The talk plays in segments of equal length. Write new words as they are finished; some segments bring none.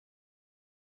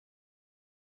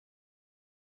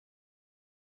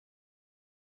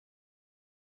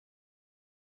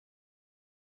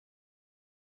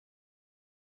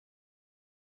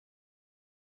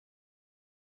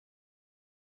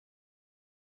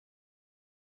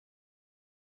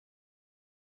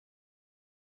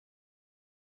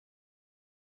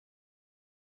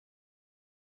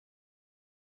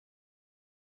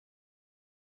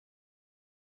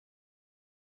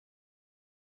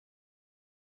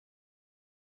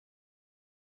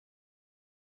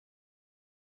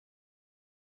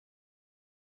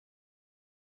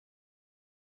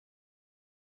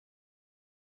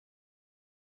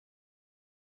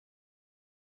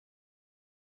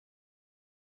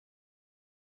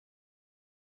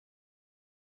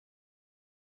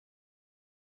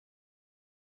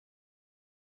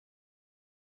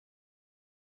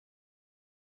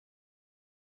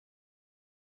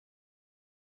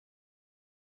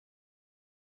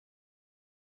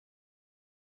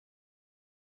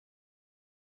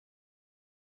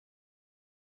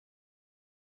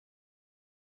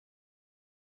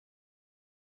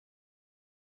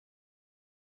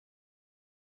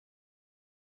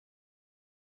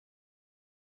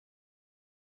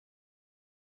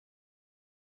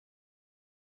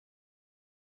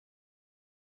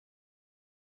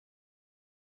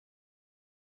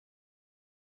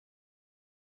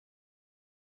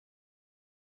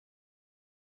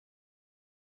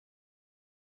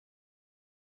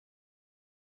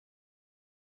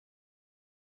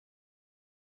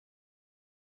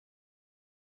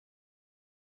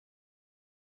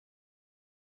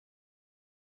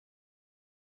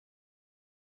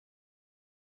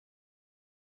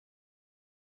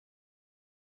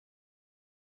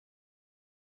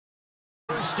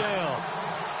first down.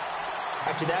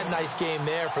 After that nice game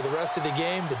there, for the rest of the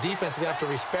game, the defense is going to have to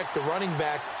respect the running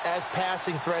backs as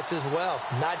passing threats as well.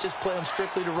 Not just play them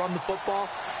strictly to run the football.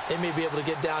 They may be able to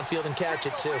get downfield and catch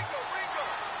it too.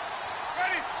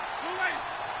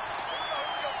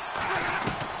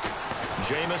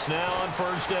 Jameis now on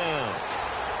first down.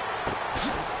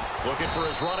 Looking for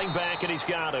his running back, and he's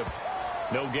got him.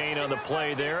 No gain on the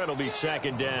play there. It'll be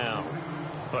second down.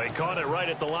 Well, he caught it right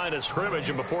at the line of scrimmage,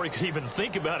 and before he could even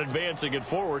think about advancing it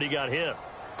forward, he got hit.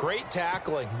 Great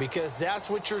tackling, because that's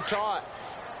what you're taught.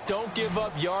 Don't give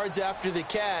up yards after the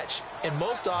catch, and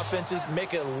most offenses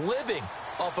make a living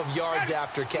off of yards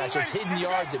after catch. Those hidden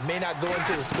yards that may not go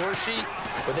into the score sheet,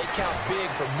 but they count big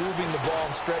for moving the ball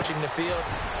and stretching the field.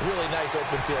 Really nice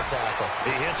open field tackle.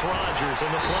 He hits Rodgers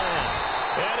in the flat.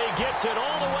 And he gets it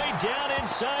all the way down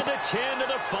inside the 10 to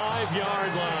the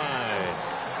 5-yard line.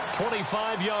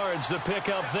 25 yards to pick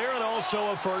up there, and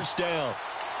also a first down.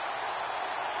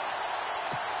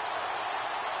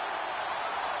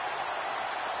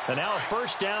 And now a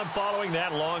first down following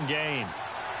that long gain.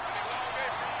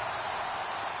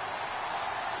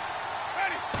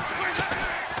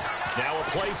 Now a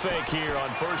play fake here on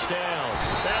first down.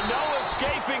 And no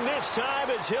escaping this time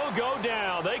as he'll go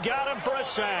down. They got him for a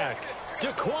sack.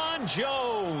 Daquan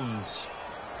Jones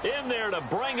in there to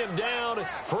bring him down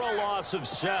for a loss of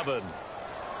 7.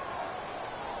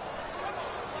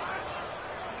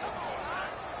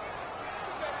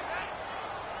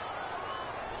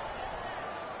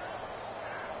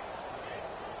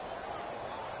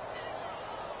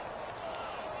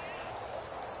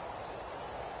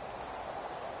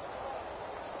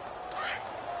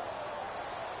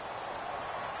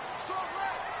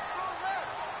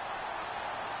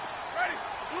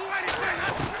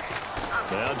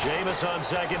 Now Jameis on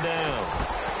second down.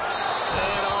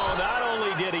 And oh, not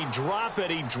only did he drop it,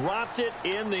 he dropped it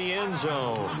in the end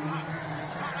zone.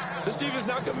 This defense is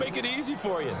not going to make it easy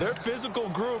for you. They're a physical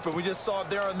group, and we just saw it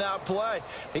there on that play.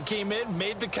 They came in,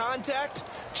 made the contact,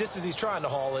 just as he's trying to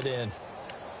haul it in.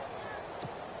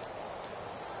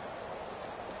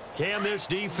 Can this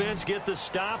defense get the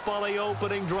stop on the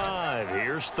opening drive?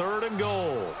 Here's 3rd and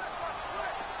goal.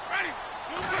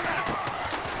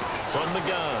 From the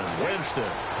gun, Winston.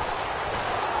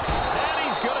 And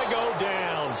he's going to go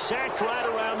down. Sacked right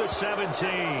around the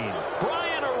 17.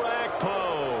 Brian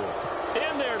Arakpo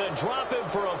in there to drop him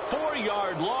for a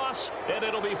 4-yard loss, and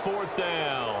it'll be 4th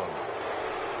down.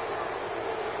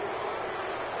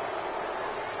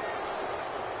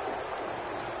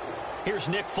 Here's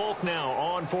Nick Folk now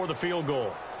on for the field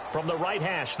goal. From the right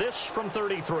hash, this from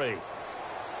 33.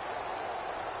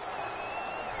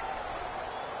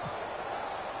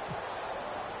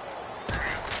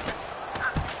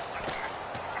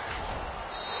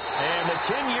 And the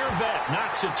 10-year vet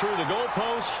knocks it through the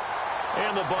goalpost,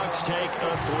 and the Bucs take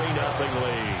a 3-0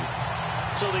 lead.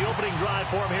 So the opening drive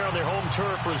for them here on their home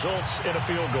turf results in a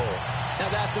field goal. Now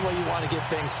that's the way you want to get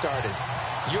things started.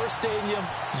 Your stadium,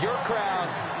 your crowd,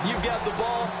 you've got the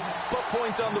ball, put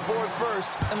points on the board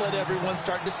first, and let everyone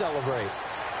start to celebrate.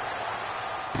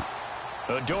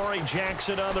 Adoree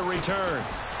Jackson on the return.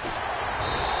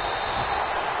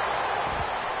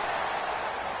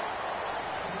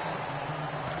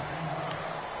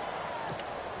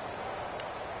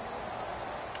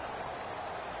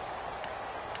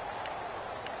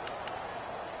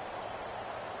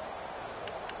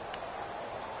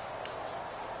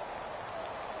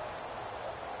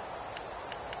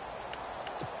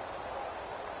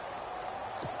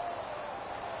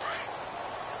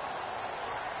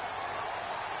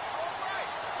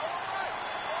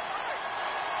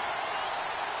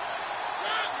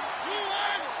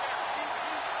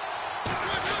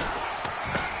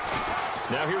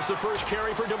 Now here's the first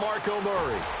carry for DeMarco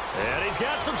Murray. And he's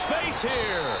got some space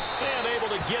here. And able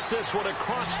to get this one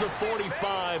across the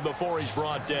 45 before he's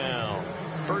brought down.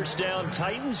 First down,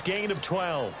 Titans, gain of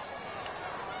 12.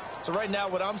 So right now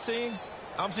what I'm seeing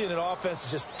an offense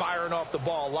just firing off the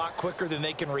ball a lot quicker than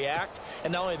they can react.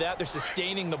 And not only that, they're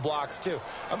sustaining the blocks too.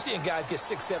 I'm seeing guys get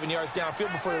 6-7 yards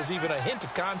downfield before there's even a hint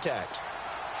of contact.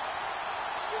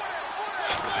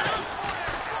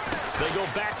 They go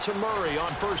back to Murray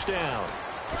on first down.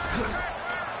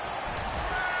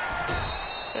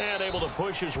 And able to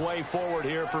push his way forward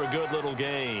here for a good little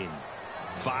gain.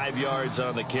 5 yards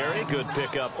on the carry. Good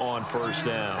pickup on first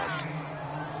down.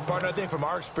 Partner, I think from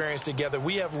our experience together,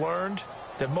 we have learned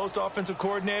that most offensive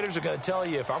coordinators are going to tell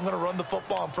you, if I'm going to run the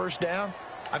football on first down,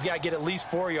 I've got to get at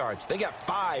least 4 yards. They got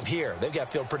 5 here. They've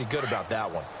got to feel pretty good about that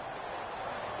one.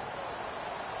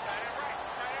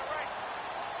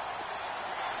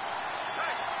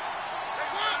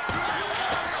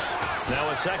 Now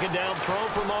a second down throw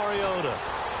for Mariota.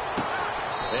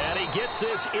 And he gets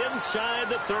this inside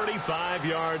the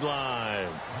 35-yard line.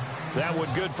 That one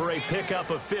good for a pickup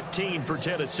of 15 for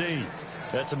Tennessee.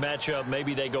 That's a matchup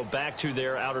maybe they go back to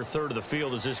their outer third of the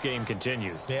field as this game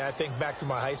continues. Yeah, I think back to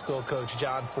my high school coach,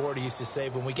 John Ford. He used to say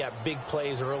when we got big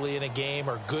plays early in a game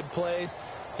or good plays,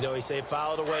 he'd always say,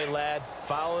 foul it away, lad,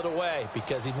 foul it away,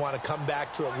 because he'd want to come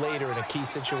back to it later in a key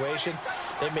situation.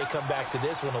 They may come back to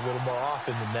this one a little more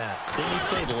often than that. Did he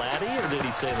say laddie or did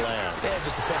he say lad? Yeah,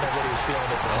 just depending on what he was feeling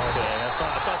at the moment. Okay,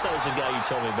 I thought that was the guy you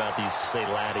told me about. He used to say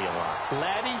laddie a lot.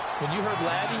 Laddie, when you heard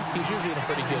laddie, he was usually in a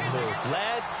pretty good mood.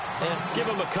 Lad, give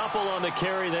him a couple on the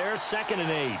carry there. 2nd and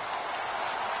 8.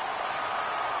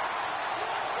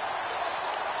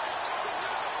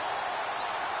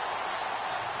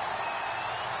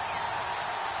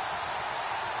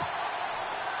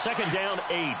 Second down,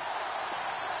 8.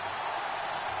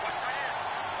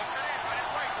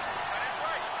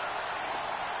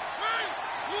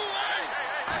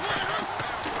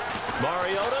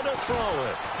 Mariota to throw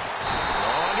it.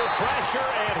 Under pressure,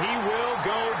 and he will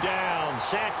go down.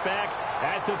 Sacked back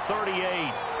at the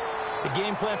 38. The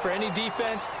game plan for any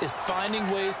defense is finding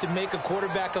ways to make a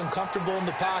quarterback uncomfortable in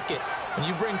the pocket. When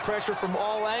you bring pressure from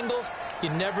all angles, you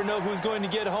never know who's going to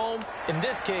get home. In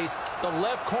this case, the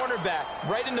left cornerback,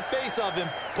 right in the face of him,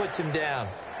 puts him down.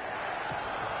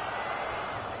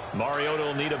 Mariota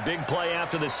will need a big play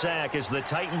after the sack as the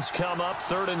Titans come up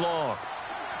 3rd and long.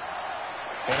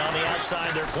 And on the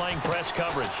outside, they're playing press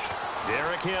coverage.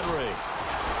 Derrick Henry.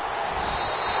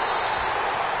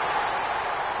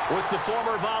 With the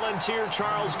former Volunteer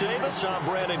Charles Davis, I'm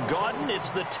Brandon Gaudin.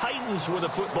 It's the Titans with the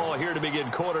football here to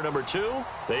begin quarter number 2.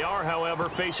 They are, however,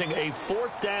 facing a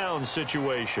 4th down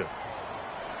situation.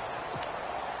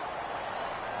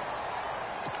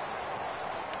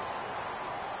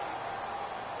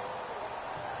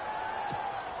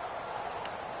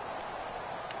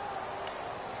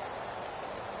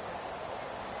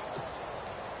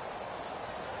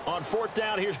 On 4th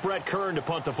down, here's Brett Kern to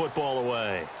punt the football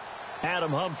away.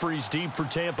 Adam Humphries deep for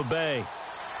Tampa Bay.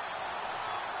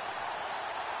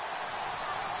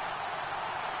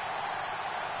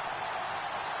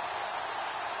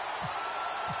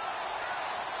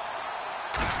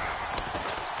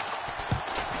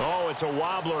 Oh, it's a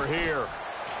wobbler here.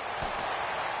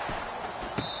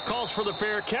 Calls for the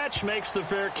fair catch, makes the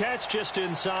fair catch just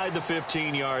inside the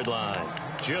 15-yard line.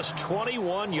 Just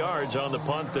 21 yards on the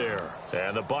punt there.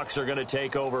 And the Bucs are going to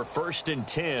take over 1st and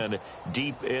 10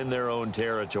 deep in their own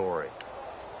territory.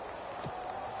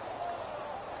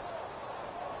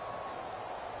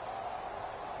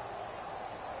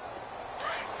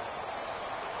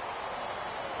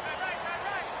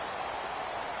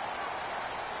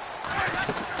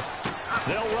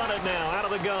 They'll run it now out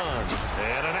of the gun.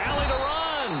 And an alley to run.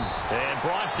 And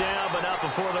brought down, but not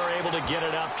before they're able to get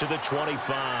it up to the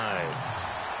 25.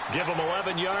 Give them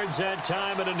 11 yards that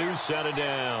time and a new set of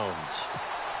downs.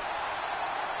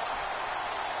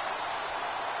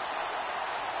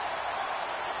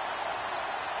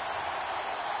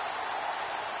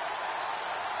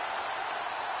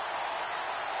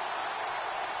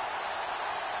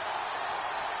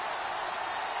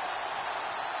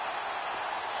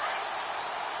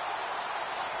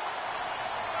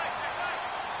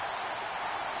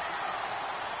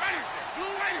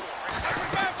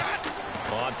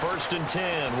 On 1st and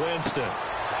 10, Winston.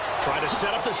 Trying to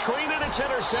set up the screen, and it's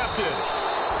intercepted.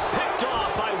 Picked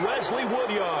off by Wesley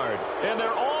Woodyard. And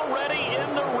they're already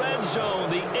in the red zone.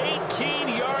 The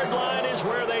 18-yard line is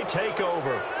where they take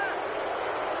over.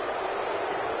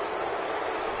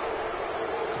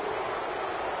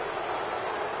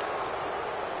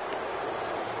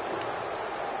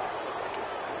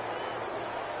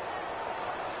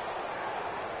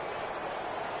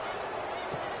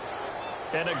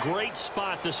 And a great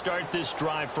spot to start this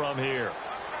drive from here.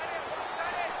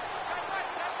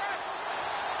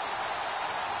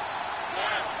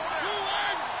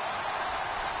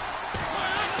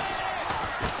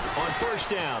 On 1st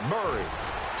down, Murray.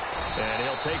 And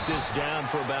he'll take this down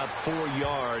for about 4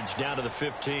 yards, down to the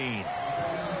 15.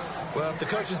 Well, if the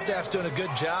coaching staff's doing a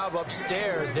good job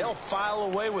upstairs, they'll file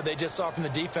away what they just saw from the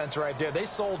defense right there. They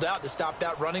sold out to stop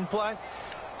that running play.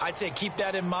 I'd say keep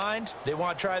that in mind. They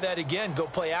want to try that again. Go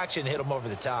play action, hit them over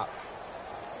the top.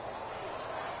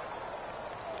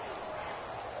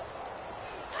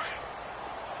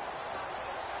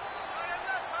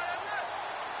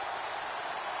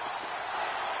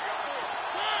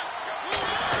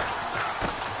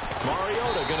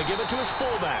 Mariota going to give it to his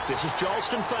fullback. This is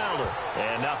Jalston Fowler.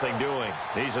 And nothing doing.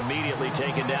 He's immediately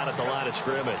taken down at the line of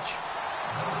scrimmage.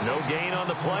 No gain on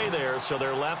the play there, so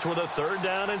they're left with a 3rd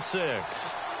down and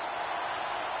 6.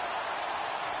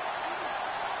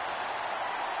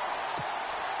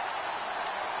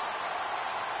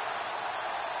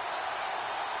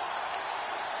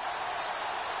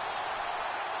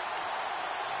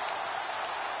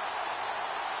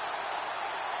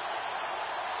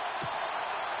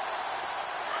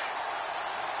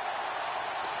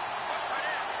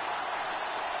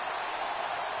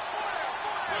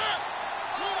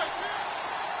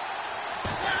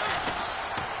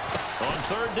 On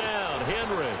 3rd down,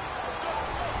 Henry.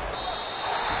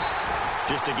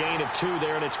 Just a gain of 2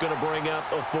 there, and it's going to bring up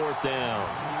a 4th down.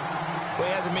 Well,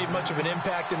 he hasn't made much of an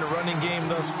impact in the running game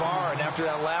thus far, and after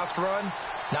that last run,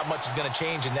 not much is going to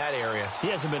change in that area. He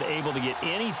hasn't been able to get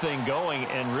anything going,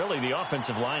 and really the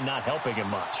offensive line not helping him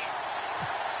much.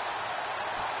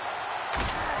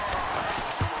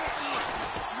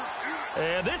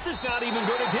 And this is not even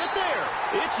going to get there.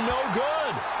 It's no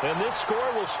good. And this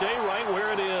score will stay right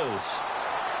where it is.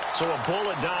 So a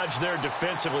bullet dodge there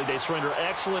defensively. They surrender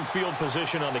excellent field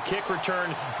position on the kick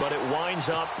return, but it winds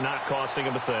up not costing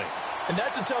them a thing. And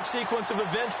that's a tough sequence of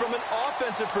events from an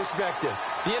offensive perspective.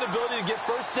 The inability to get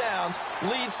first downs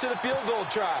leads to the field goal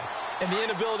try. And the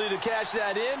inability to cash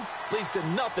that in leads to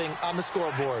nothing on the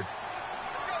scoreboard.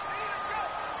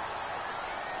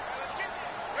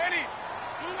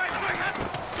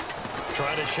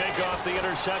 Trying to shake off the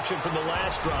interception from the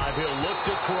last drive. He'll look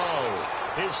to throw.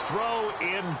 His throw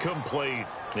incomplete.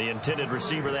 The intended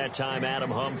receiver that time, Adam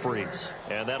Humphries.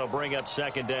 And that'll bring up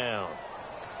 2nd down.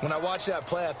 When I watched that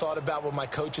play, I thought about what my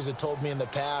coaches had told me in the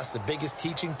past. The biggest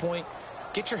teaching point,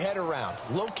 get your head around.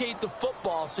 Locate the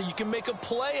football so you can make a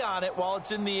play on it while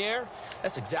it's in the air.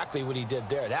 That's exactly what he did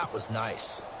there. That was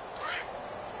nice.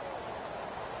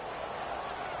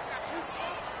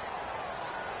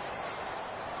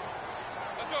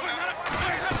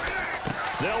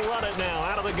 They'll run it now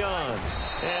out of the gun.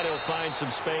 And he'll find some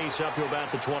space up to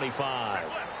about the 25.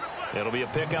 It'll be a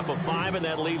pickup of 5, and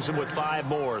that leaves him with 5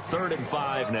 more. 3rd and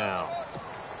 5 now.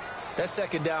 That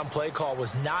 2nd down play call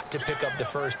was not to pick up the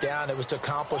 1st down. It was to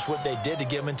accomplish what they did to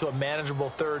get them into a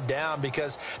manageable 3rd down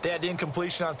because they had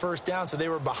incompletion on 1st down, so they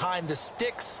were behind the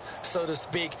sticks, so to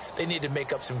speak. They needed to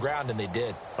make up some ground, and they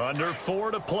did. Under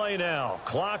 4 to play now.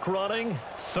 Clock running.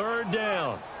 3rd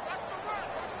down.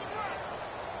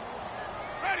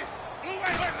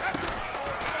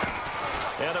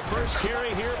 And a first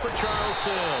carry here for Charles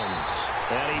Sims.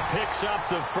 And he picks up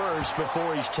the first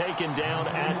before he's taken down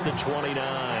at the 29.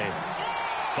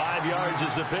 5 yards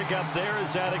is the pickup there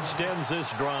as that extends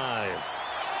this drive.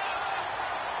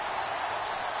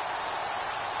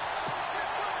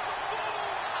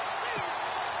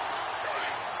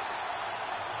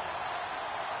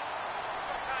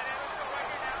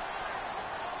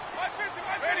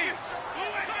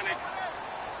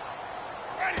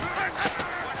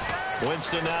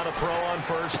 Winston now to throw on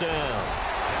 1st down.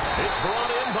 It's brought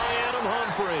in by Adam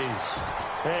Humphries.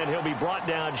 And he'll be brought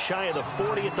down shy of the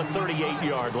 40 at the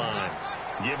 38-yard line.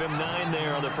 Give him 9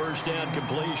 there on the 1st down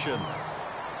completion.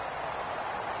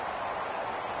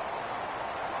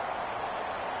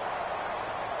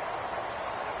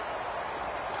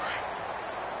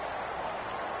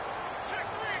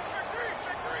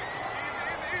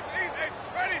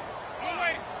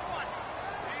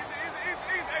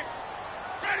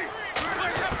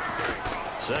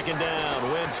 Second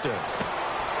down, Winston.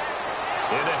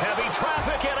 Into heavy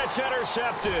traffic, and it's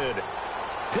intercepted.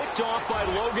 Picked off by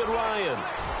Logan Ryan.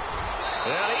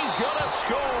 And he's going to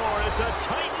score. It's a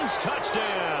Titans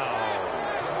touchdown.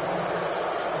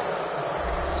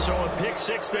 So a pick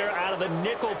 6 there out of the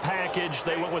nickel package.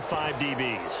 They went with 5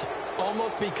 DBs.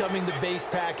 Almost becoming the base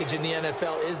package in the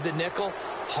NFL is the nickel.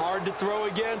 Hard to throw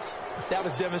against. That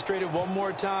was demonstrated one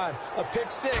more time. A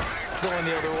pick 6 going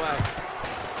the other way.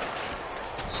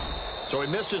 So he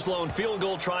missed his lone field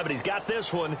goal try, but he's got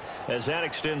this one as that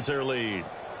extends their lead.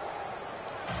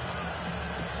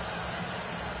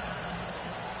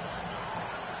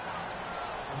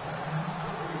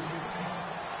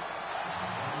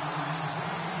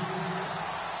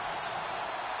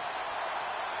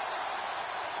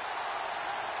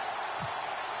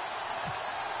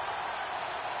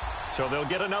 So they'll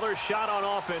get another shot on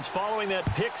offense following that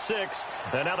pick 6,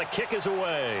 and now the kick is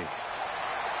away.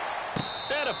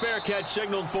 And a fair catch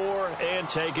signaled for and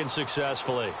taken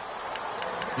successfully.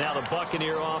 Now the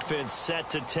Buccaneer offense set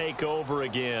to take over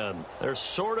again. They're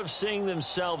sort of seeing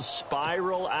themselves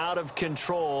spiral out of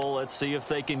control. Let's see if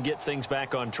they can get things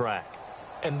back on track.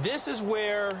 And this is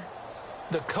where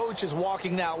the coach is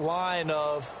walking that line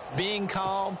of being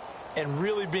calm and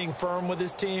really being firm with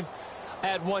his team. I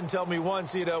had one tell me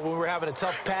once, when we were having a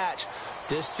tough patch,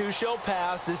 This too shall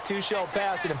pass. This too shall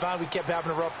pass. And finally, we kept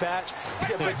having a rough patch. He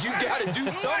said, but you got to do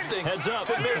something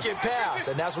to make it pass.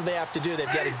 And that's what they have to do.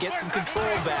 They've got to get some control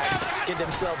back, get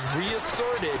themselves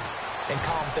reasserted, and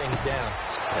calm things down.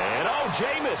 And,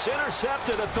 Jameis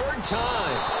intercepted a third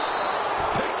time.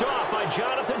 Picked off by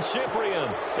Jonathan Cyprien.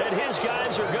 And his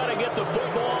guys are going to get the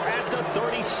football at the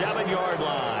 37-yard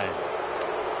line.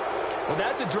 Well,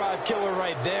 that's a drive killer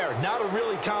right there. Not a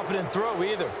really confident throw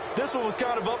either. This one was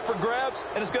kind of up for grabs,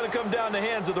 and it's going to come down the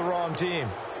hands of the wrong team.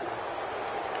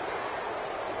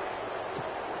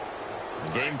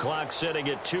 The game clock sitting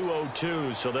at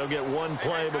 2:02, so they'll get one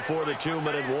play before the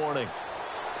 2-minute warning.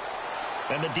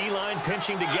 And the D-line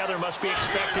pinching together must be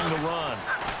expecting the run.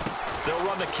 They'll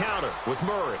run the counter with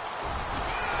Murray.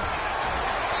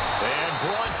 And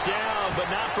brought down, but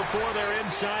not before they're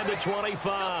inside the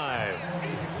 25.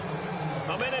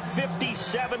 A minute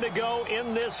 57 to go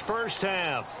in this first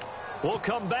half. We'll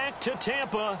come back to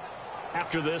Tampa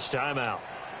after this timeout.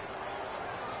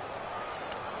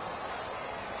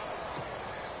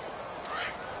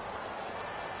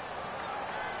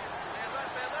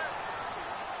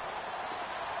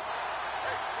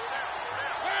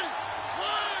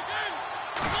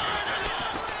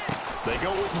 They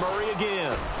go with Murray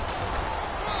again.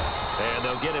 And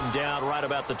they'll get him down right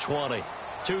about the 20.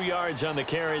 2 yards on the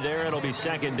carry there. It'll be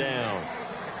second down.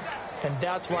 And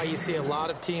that's why you see a lot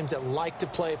of teams that like to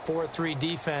play 4-3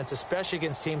 defense, especially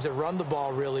against teams that run the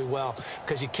ball really well,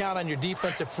 because you count on your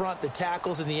defensive front, the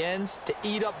tackles and the ends, to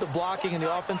eat up the blocking in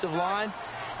the offensive line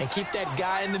and keep that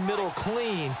guy in the middle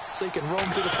clean so he can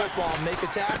roam to the football and make a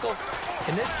tackle.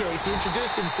 In this case, he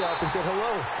introduced himself and said,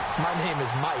 hello, my name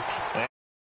is Mike.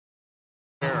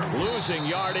 Losing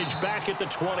yardage back at the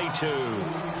 22.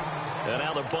 And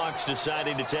now the Bucs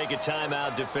deciding to take a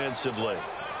timeout defensively.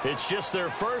 It's just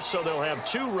their first, so they'll have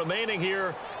 2 remaining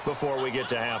here before we get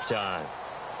to halftime.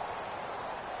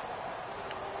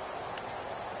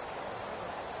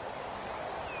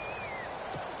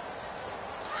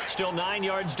 Still 9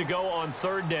 yards to go on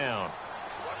third down.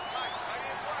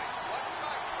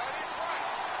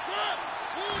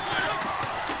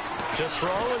 To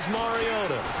throw is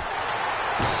Mariota.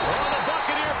 Oh, the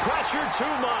Buccaneer pressure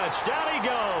too much. Down he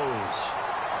goes.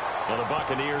 Well, the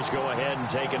Buccaneers go ahead and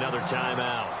take another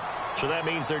timeout. So that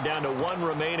means they're down to 1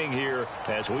 remaining here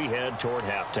as we head toward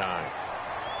halftime.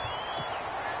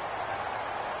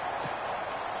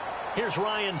 Here's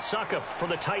Ryan Suckup for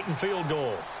the Titan field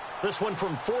goal. This one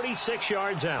from 46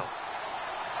 yards out.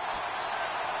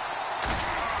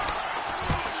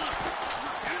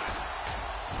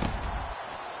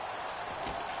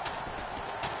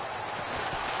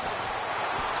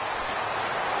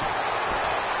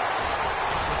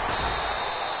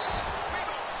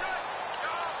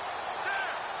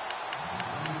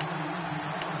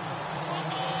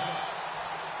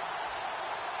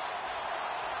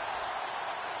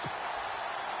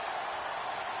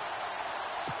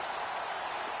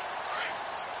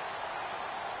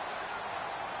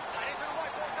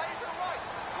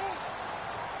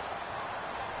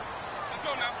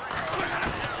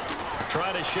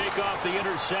 Trying to shake off the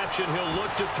interception. He'll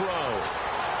look to throw.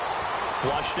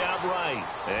 Flushed out right.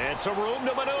 And some room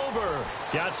to maneuver.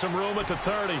 Got some room at the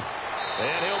 30.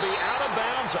 And he'll be out of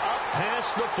bounds up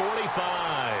past the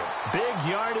 45.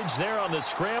 Big yardage there on the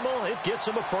scramble. It gets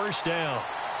him a first down.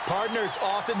 Partner, it's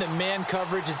often that man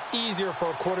coverage is easier for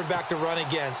a quarterback to run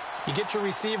against. You get your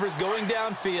receivers going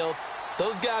downfield.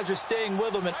 Those guys are staying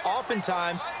with them, and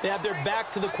oftentimes they have their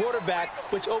back to the quarterback,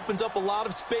 which opens up a lot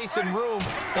of space and room,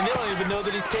 and they don't even know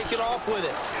that he's taken off with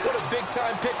it. What a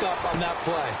big-time pickup on that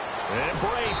play. And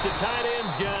break, the tight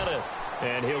end's got it.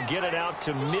 And he'll get it out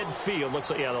to midfield.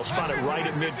 Looks like, yeah, they'll spot it right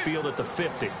at midfield at the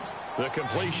 50. The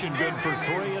completion good for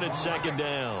 3, and it's second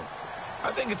down.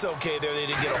 I think it's okay there. They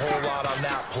didn't get a whole lot on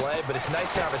that play, but it's nice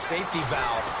to have a safety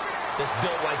valve that's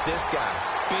built like this guy.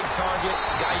 Big target,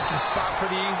 guy you can spot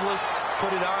pretty easily.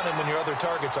 Put it on him when your other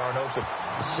targets aren't open.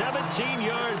 17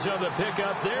 yards on the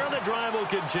pickup there, and the drive will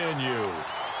continue.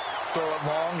 Throw it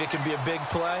long, it can be a big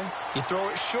play. You throw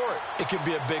it short, it could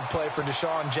be a big play for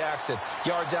Deshaun Jackson.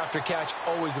 Yards after catch,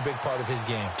 always a big part of his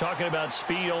game. Talking about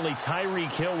speed, only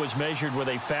Tyreek Hill was measured with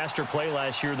a faster play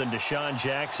last year than Deshaun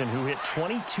Jackson, who hit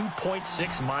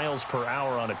 22.6 miles per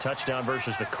hour on a touchdown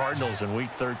versus the Cardinals in Week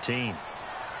 13.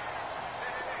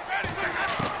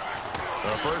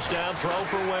 A first down throw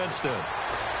for Winston.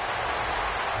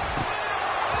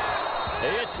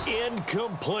 It's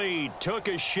incomplete. Took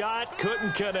a shot,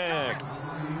 couldn't connect.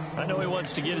 I know he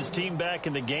wants to get his team back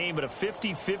in the game, but a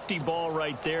 50-50 ball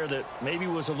right there that maybe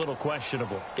was a little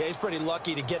questionable. Yeah, he's pretty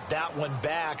lucky to get that one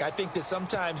back. I think that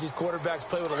sometimes these quarterbacks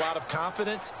play with a lot of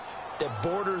confidence, that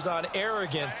borders on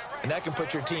arrogance, and that can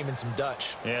put your team in some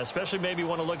Dutch. Yeah, especially maybe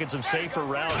want to look at some safer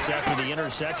routes after the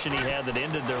interception he had that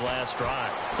ended their last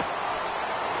drive.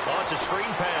 Oh, it's a screen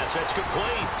pass. That's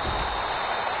complete.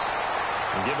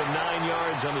 And give him 9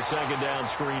 yards on the second down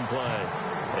screen play.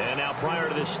 And now prior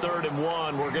to this 3rd and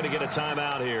 1, we're going to get a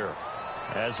timeout here,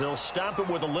 as they'll stop it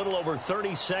with a little over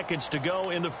 30 seconds to go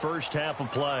in the first half of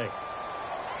play.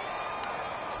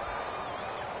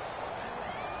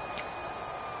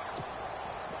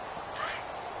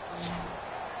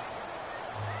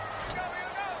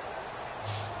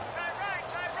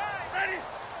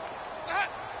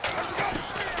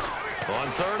 On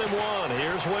 3rd and 1,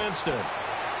 here's Winston.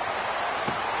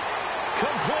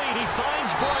 Complete. He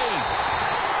finds Brave.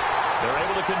 They're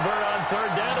able to convert on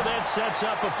 3rd down, and that sets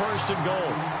up a 1st and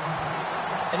goal.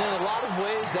 And in a lot of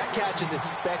ways, that catch is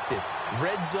expected.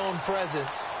 Red zone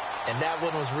presence, and that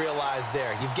one was realized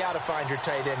there. You've got to find your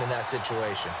tight end in that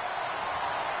situation.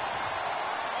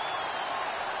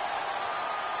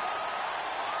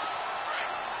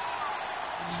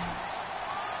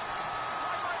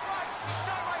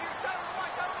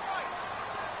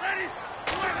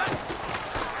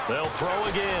 They'll throw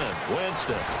again.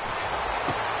 Winston.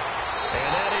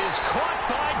 And that is caught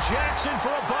by Jackson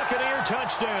for a Buccaneer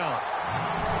touchdown.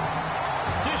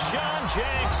 Deshaun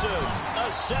Jackson, a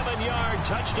 7-yard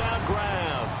touchdown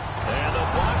grab. And the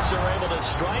Bucs are able to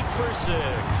strike for 6.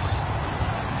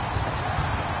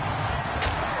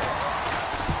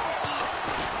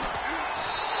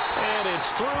 And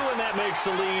it's through, and that makes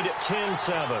the lead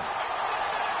 10-7.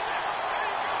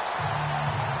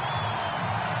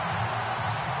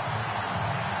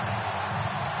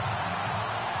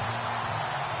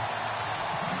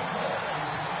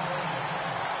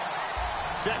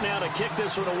 Set now to kick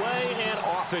this one away, and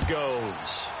off it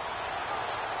goes.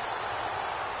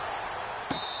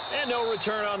 And no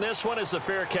return on this one as the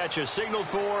fair catch is signaled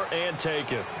for and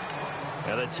taken.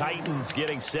 And the Titans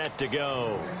getting set to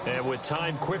go. And with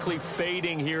time quickly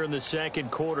fading here in the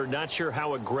second quarter, not sure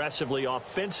how aggressively,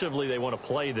 offensively they want to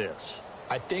play this.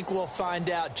 I think we'll find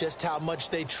out just how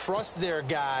much they trust their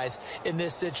guys in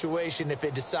this situation if they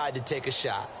decide to take a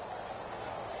shot.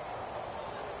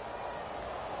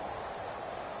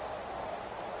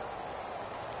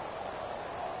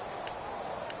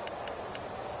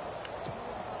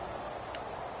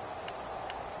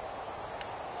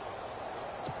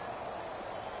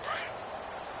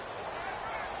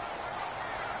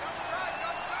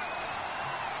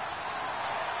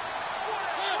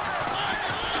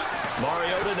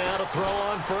 Mariota now to throw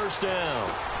on 1st down.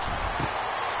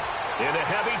 Into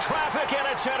heavy traffic, and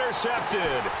it's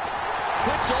intercepted.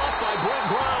 Picked off by Brent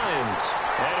Grimes.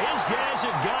 And his guys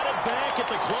have got it back at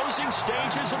the closing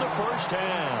stages of the first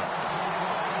half.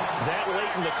 That late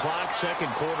in the clock,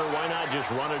 second quarter, why not just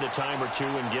run it a time or two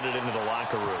and get it into the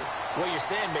locker room? What you're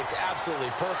saying makes absolutely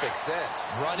perfect sense.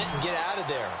 Run it and get out of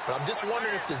there. But I'm just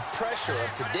wondering if the pressure of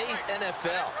today's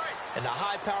NFL and the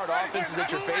high-powered offenses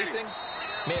that you're facing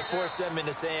may have forced them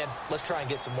into saying, let's try and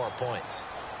get some more points.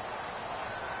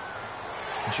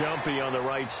 Jumpy on the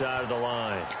right side of the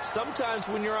line. Sometimes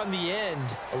when you're on the end,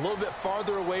 a little bit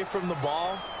farther away from the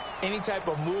ball, any type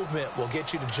of movement will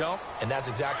get you to jump, and that's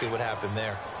exactly what happened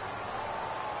there.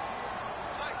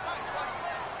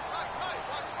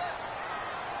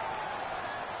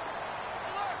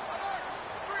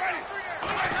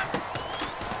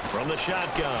 From the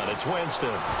shotgun, it's Winston.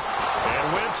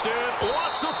 And Winston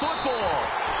lost the football.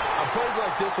 On plays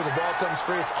like this where the ball comes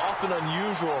free, it's often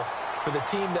unusual for the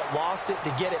team that lost it to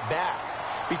get it back.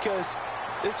 Because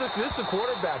this is a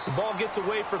quarterback. The ball gets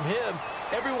away from him.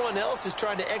 Everyone else is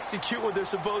trying to execute what they're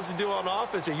supposed to do on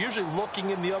offense. They're usually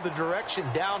looking in the other direction,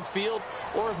 downfield,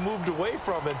 or have moved away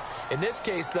from him. In this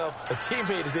case, though, a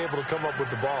teammate is able to come up with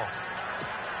the ball.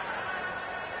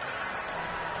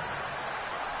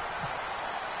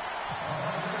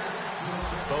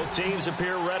 Both teams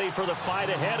appear ready for the fight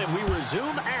ahead, and we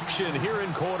resume action here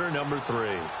in quarter number 3.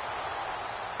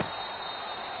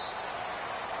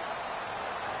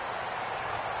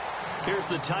 Here's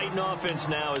the Titan offense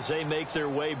now as they make their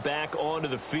way back onto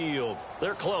the field.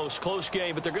 They're close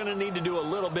game, but they're going to need to do a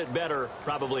little bit better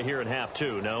probably here in half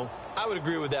 2, no? I would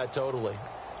agree with that totally.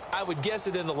 I would guess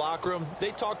it in the locker room.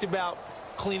 They talked about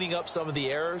cleaning up some of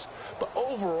the errors, but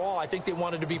overall I think they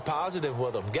wanted to be positive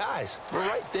with them. Guys, we're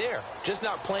right there, just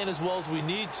not playing as well as we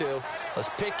need to. Let's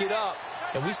pick it up,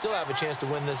 and we still have a chance to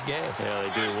win this game. Yeah, they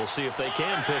do. We'll see if they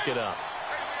can pick it up.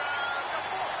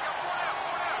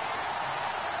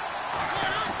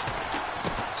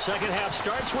 Second half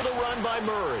starts with a run by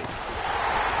Murray.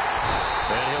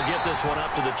 And he'll get this one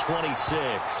up to the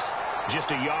 26.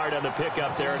 Just a yard on the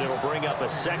pickup there, and it'll bring up a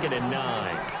 2nd and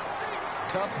 9.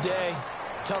 Tough day,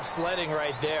 tough sledding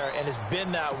right there, and it's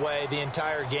been that way the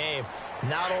entire game.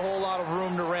 Not a whole lot of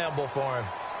room to ramble for him.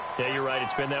 Yeah, you're right.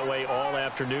 It's been that way all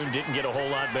afternoon. Didn't get a whole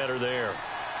lot better there.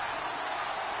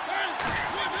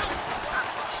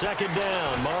 Second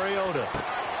down, Mariota.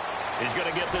 He's going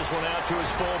to get this one out to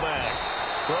his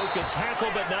fullback. Broke a tackle,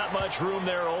 but not much room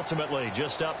there ultimately.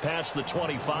 Just up past the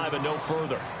 25 and no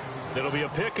further. It'll be a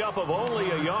pickup of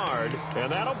only a yard,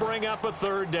 and that'll bring up a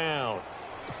third down.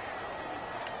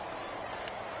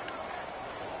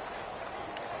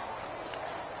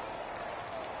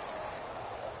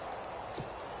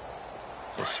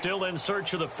 We're still in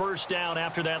search of the first down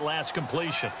after that last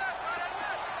completion.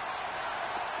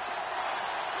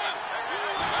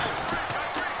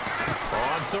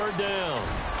 On third down,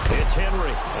 it's Henry.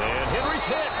 And Henry's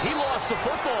hit. He lost the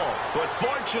football. But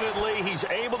fortunately, he's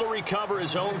able to recover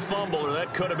his own fumble, or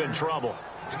that could have been trouble.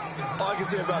 All I can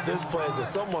say about this play is that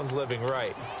someone's living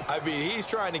right. I mean, he's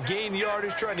trying to gain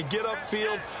yardage, trying to get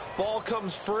upfield. Ball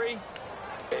comes free.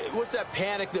 What's that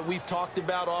panic that we've talked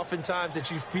about oftentimes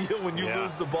that you feel when you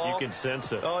lose the ball? You can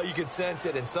sense it. Oh, you can sense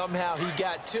it. And somehow he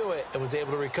got to it and was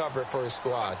able to recover it for his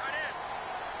squad.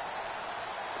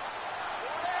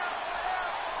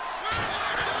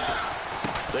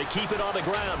 They keep it on the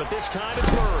ground, but this time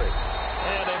it's Murray.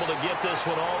 And able to get this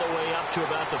one all the way up to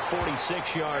about the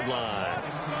 46-yard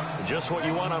line. Just what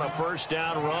you want on a first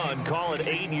down run. Call it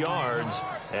 8 yards,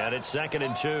 and it's 2nd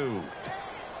and 2.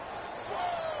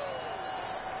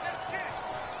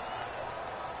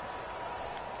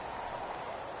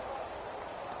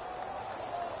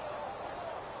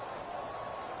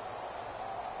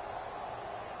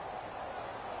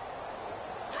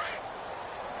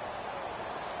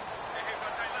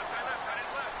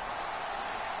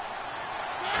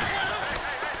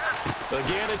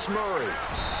 Again, it's Murray.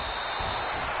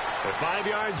 At 5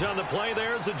 yards on the play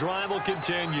there, as the drive will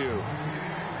continue.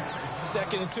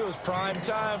 2nd and 2 is prime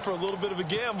time for a little bit of a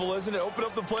gamble, isn't it? Open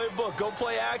up the playbook, go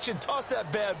play action, toss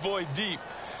that bad boy deep.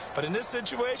 But in this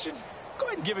situation, go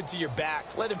ahead and give it to your back.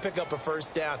 Let him pick up a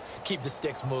first down. Keep the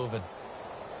sticks moving.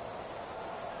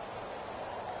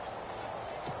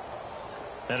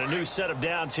 And a new set of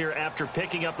downs here after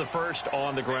picking up the first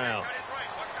on the ground.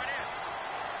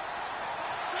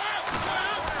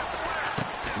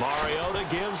 Mariota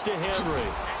gives to Henry.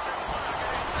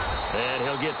 And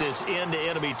he'll get this into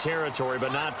enemy territory,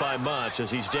 but not by much,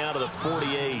 as he's down to the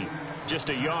 48.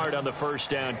 Just a yard on the first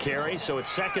down carry, so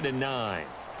it's 2nd and 9.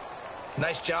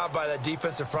 Nice job by that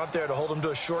defensive front there to hold him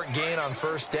to a short gain on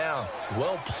first down.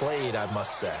 Well played, I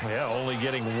must say. Yeah, only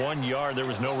getting 1 yard. There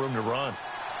was no room to run.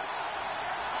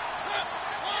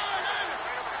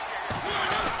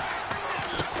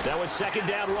 That was second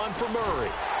down run for Murray.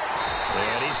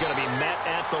 And he's going to be met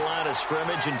at the line of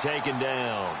scrimmage and taken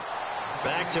down.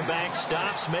 Back-to-back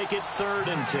stops make it 3rd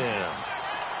and 10.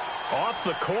 Off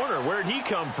the corner. Where'd he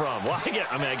come from? Well,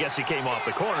 I guess he came off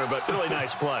the corner, but really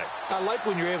nice play. I like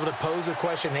when you're able to pose a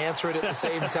question and answer it at the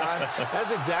same time.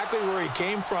 That's exactly where he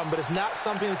came from, but it's not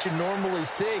something that you normally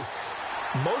see.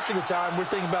 Most of the time, we're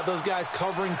thinking about those guys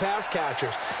covering pass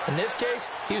catchers. In this case,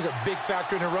 he was a big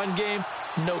factor in the run game.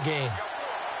 No gain.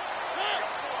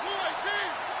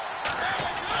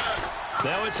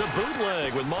 Now it's a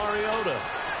bootleg with Mariota.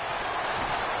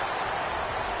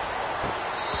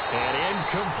 And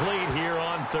incomplete here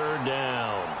on 3rd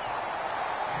down.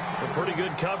 A pretty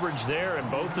good coverage there,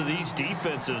 and both of these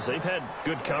defenses, they've had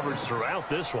good coverage throughout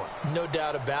this one. No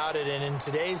doubt about it, and in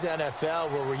today's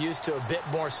NFL, where we're used to a bit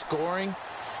more scoring,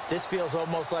 this feels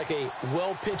almost like a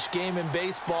well-pitched game in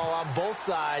baseball on both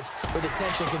sides, where the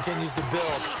tension continues to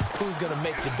build. Who's going to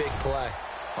make the big play?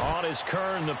 On is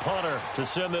Kern, the punter, to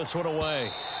send this one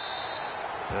away.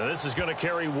 Now this is going to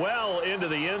carry well into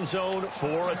the end zone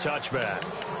for a touchback.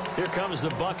 Here comes the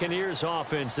Buccaneers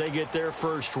offense. They get their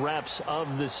first reps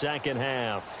of the second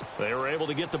half. They were able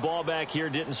to get the ball back here,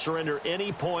 didn't surrender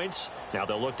any points. Now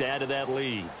they'll look to add to that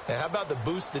lead. And how about the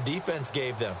boost the defense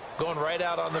gave them? Going right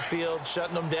out on the field,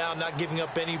 shutting them down, not giving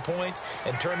up any points,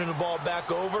 and turning the ball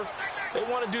back over. They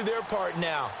want to do their part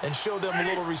now and show them a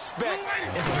little respect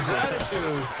and some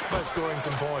gratitude by scoring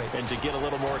some points. And to get a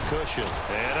little more cushion.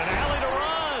 And an alley to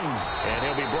run. And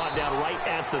he'll be brought down right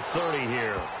at the 30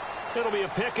 here. It'll be a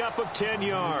pickup of 10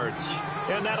 yards.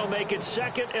 And that'll make it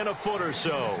 2nd and a foot or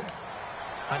so.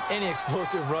 On any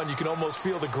explosive run, you can almost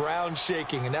feel the ground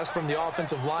shaking, and that's from the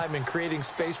offensive linemen creating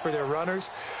space for their runners.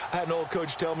 I had an old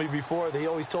coach tell me before, that he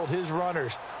always told his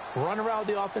runners, run around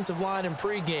the offensive line in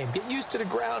pregame. Get used to the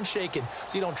ground shaking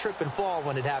so you don't trip and fall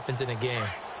when it happens in a game.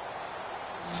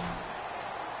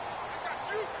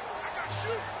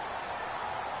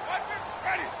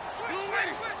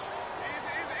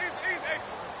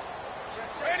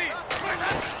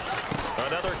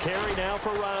 Another carry now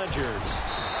for Rodgers.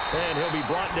 And he'll be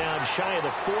brought down shy of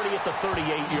the 40 at the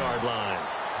 38-yard line.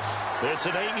 It's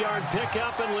an 8-yard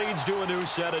pickup and leads to a new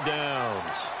set of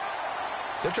downs.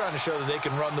 They're trying to show that they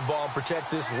can run the ball and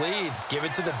protect this lead. Give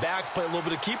it to the backs, play a little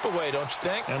bit of keep away, don't you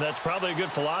think? And that's probably a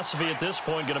good philosophy at this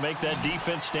point, going to make that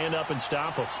defense stand up and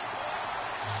stop them.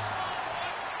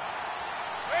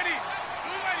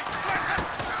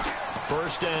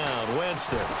 First down,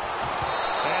 Winston.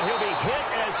 And he'll be hit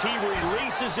as he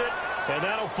releases it, and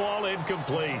that'll fall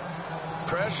incomplete.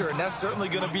 Pressure, and that's certainly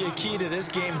going to be a key to this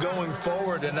game going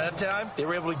forward. And that time, they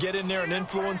were able to get in there and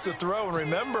influence the throw. And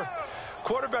remember,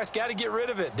 quarterbacks got to get rid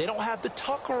of it. They don't have the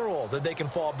Tucker rule that they can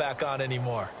fall back on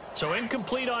anymore. So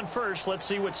incomplete on first. Let's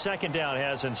see what second down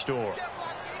has in store.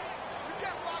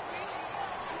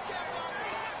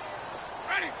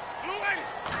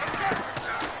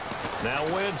 Now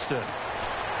Winston.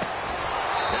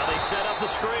 Now they set up the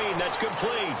screen. That's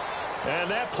complete.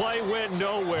 And that play went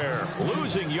nowhere.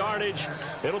 Losing yardage.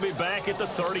 It'll be back at the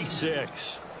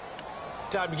 36.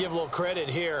 Time to give a little credit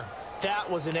here. That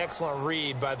was an excellent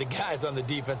read by the guys on the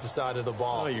defensive side of the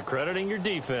ball. Oh, you're crediting your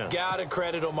defense. Got to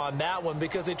credit them on that one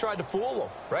because they tried to fool them,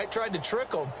 right? Tried to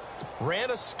trick them. Ran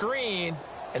a screen,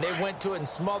 and they went to it and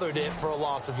smothered it for a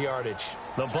loss of yardage.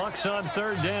 The Bucs on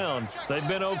third down. They've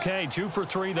been okay, 2 for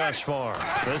 3 thus far.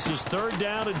 This is third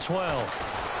down and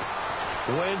 12.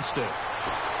 Winston.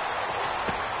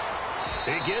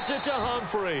 He gets it to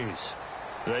Humphreys.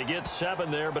 They get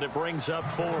 7 there, but it brings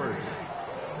up fourth.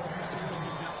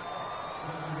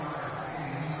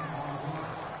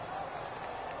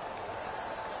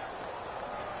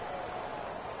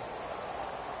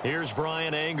 Here's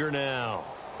Brian Anger now,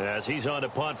 as he's on to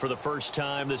punt for the first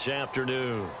time this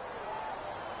afternoon.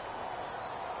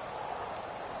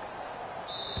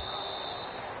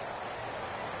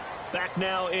 Back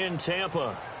now in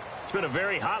Tampa. It's been a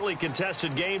very hotly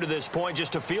contested game to this point.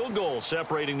 Just a field goal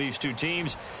separating these two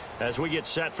teams as we get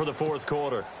set for the fourth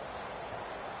quarter.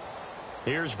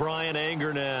 Here's Brian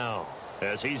Anger now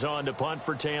as he's on to punt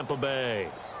for Tampa Bay.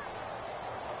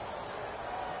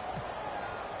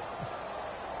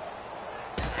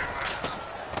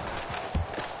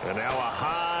 And now a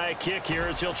high kick here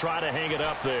as he'll try to hang it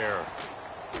up there.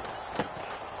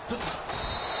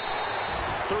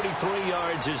 33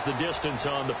 yards is the distance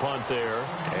on the punt there.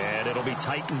 And it'll be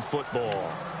Titan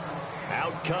football.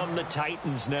 Out come the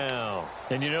Titans now.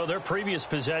 And, you know, their previous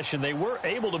possession, they were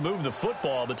able to move the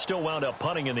football, but still wound up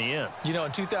punting in the end. You know,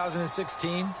 in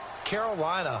 2016,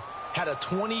 Carolina had a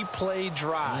 20-play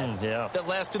drive that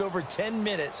lasted over 10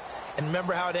 minutes. And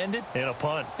remember how it ended? In a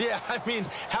punt. Yeah, I mean,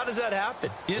 how does that happen?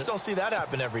 You just don't see that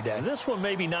happen every day. This one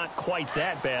maybe not quite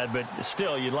that bad, but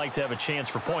still, you'd like to have a chance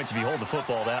for points if you hold the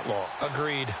football that long.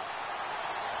 Agreed.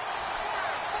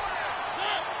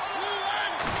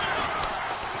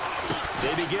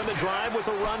 They begin the drive with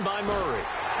a run by Murray.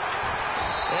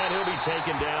 And he'll be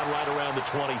taken down right around the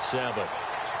 27.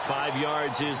 5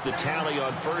 yards is the tally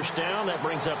on first down. That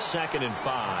brings up 2nd and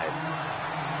 5.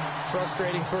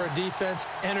 Frustrating for a defense,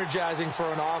 energizing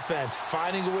for an offense.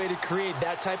 Finding a way to create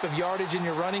that type of yardage in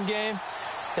your running game,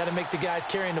 that'll make the guys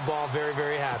carrying the ball very,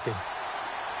 very happy.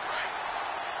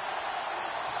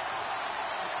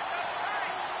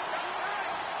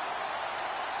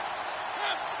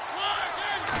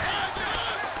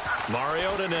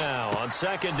 Mariota now on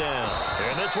 2nd down.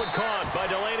 And this one caught by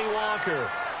Delaney Walker.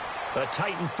 A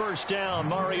Titan first down,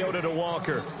 Mariota to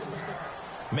Walker.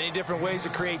 Many different ways to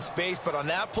create space, but on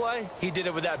that play, he did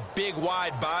it with that big,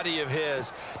 wide body of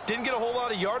his. Didn't get a whole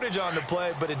lot of yardage on the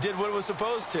play, but it did what it was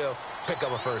supposed to. Pick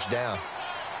up a first down.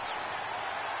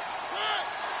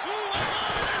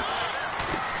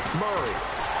 Murray.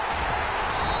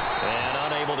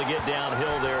 And unable to get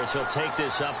downhill there as he'll take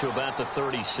this up to about the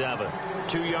 37.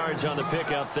 2 yards on the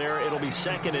pickup there. It'll be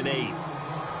 2nd and 8.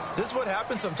 This is what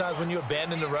happens sometimes when you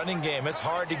abandon the running game. It's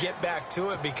hard to get back to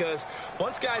it because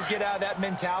once guys get out of that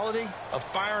mentality of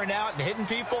firing out and hitting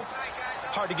people,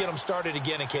 hard to get them started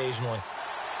again occasionally.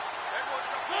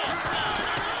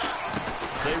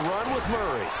 They run with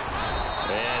Murray.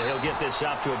 And he'll get this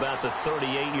up to about the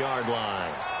 38-yard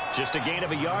line. Just a gain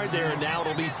of a yard there, and now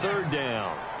it'll be 3rd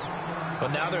down.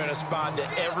 But now they're in a spot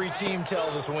that every team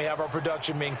tells us when we have our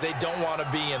production meetings they don't want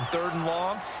to be in, 3rd and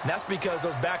long. And that's because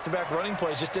those back-to-back running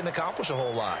plays just didn't accomplish a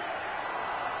whole lot.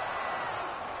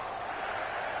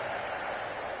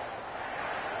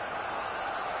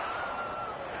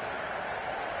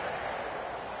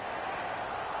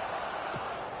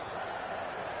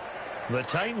 The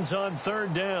Titans on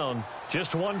 3rd down.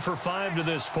 Just 1 for 5 to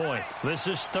this point. This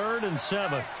is 3rd and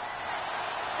 7.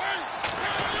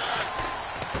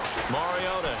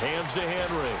 Mariota hands to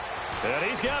Henry. And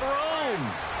he's got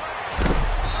room.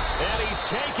 And he's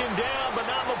taken down, but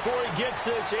not before he gets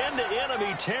this into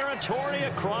enemy territory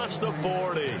across the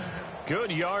 40.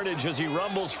 Good yardage as he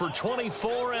rumbles for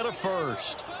 24 and a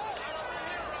first.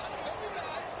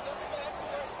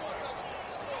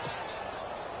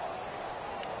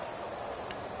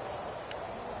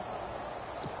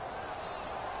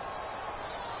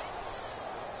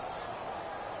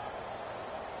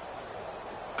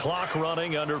 Clock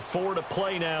running, under 4 to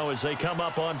play now as they come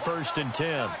up on 1st and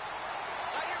 10.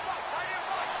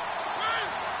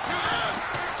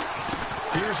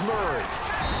 Here's Murray,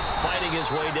 fighting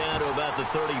his way down to about the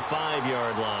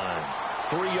 35-yard line.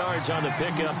 3 yards on the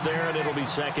pickup there, and it'll be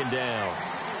 2nd down.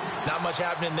 Not much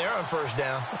happening there on 1st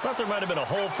down. I thought there might have been a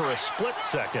hole for a split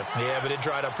second. Yeah, but it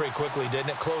dried up pretty quickly,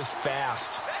 didn't it? Closed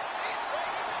fast.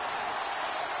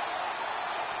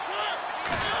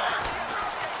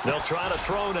 They'll try to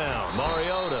throw now.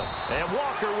 Mariota and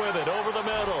Walker with it over the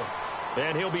middle.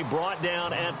 And he'll be brought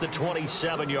down at the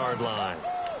 27-yard line.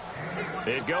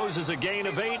 It goes as a gain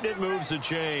of 8, and it moves the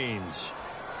chains.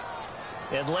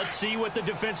 And let's see what the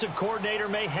defensive coordinator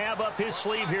may have up his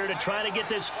sleeve here to try to get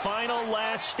this final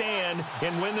last stand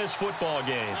and win this football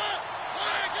game.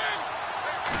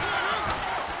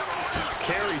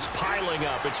 Carries piling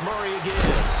up. It's Murray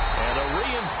again. And the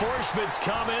reinforcements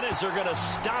come in as they're going to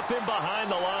stop him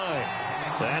behind the line.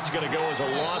 That's going to go as a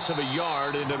loss of a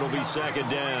yard, and it'll be 2nd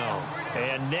down.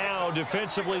 And now,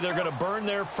 defensively, they're going to burn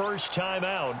their first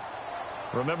timeout.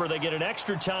 Remember, they get an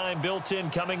extra time built in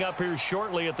coming up here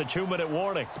shortly at the 2-minute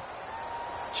warning.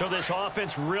 So this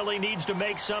offense really needs to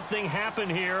make something happen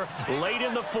here late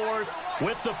in the 4th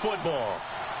with the football.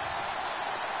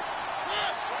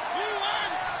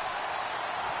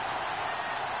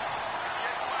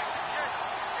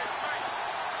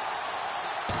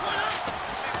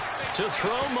 To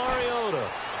throw Mariota.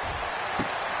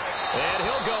 And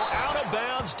he'll go out of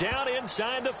bounds down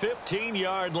inside the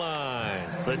 15-yard line.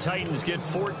 The Titans get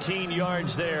 14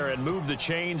 yards there and move the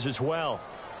chains as well.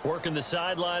 Working the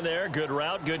sideline there. Good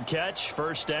route, good catch.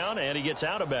 1st down, and he gets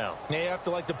out of bounds. Yeah, you have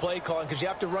to like the play calling because you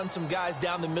have to run some guys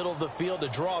down the middle of the field to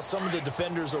draw some of the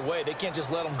defenders away. They can't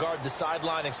just let them guard the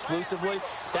sideline exclusively.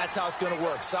 That's how it's going to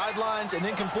work. Sidelines and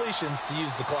incompletions to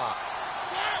use the clock.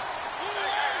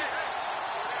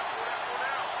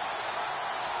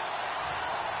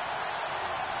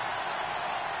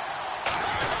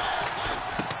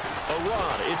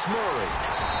 It's Murray.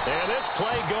 And this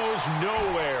play goes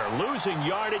nowhere. Losing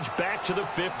yardage back to the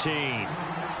 15.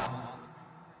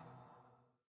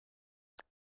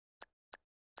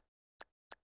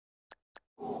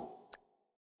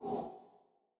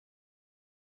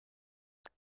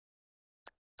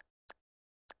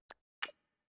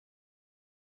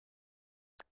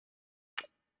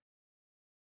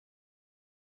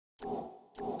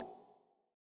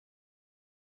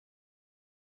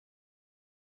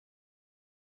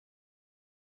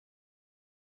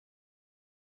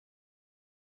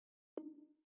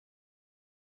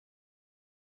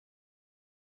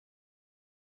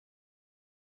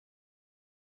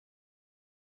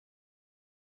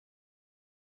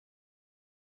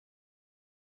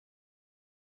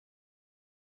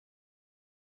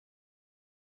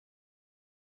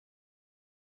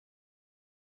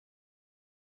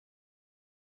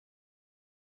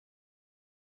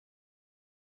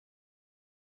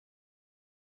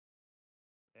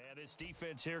 And this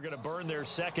defense here going to burn their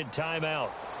 2nd timeout.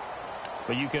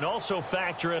 But you can also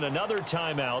factor in another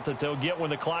timeout that they'll get when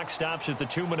the clock stops at the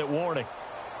 2-minute warning.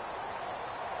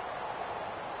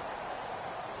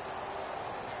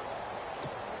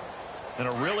 And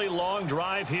a really long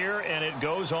drive here, and it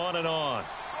goes on and on.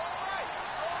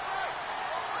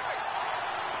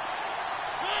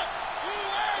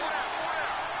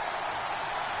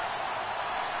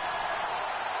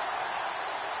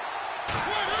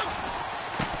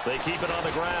 They keep it on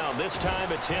the ground. This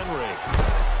time it's Henry.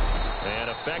 And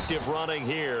effective running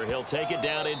here. He'll take it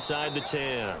down inside the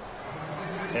 10.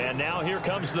 And now here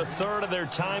comes the 3rd of their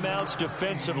timeouts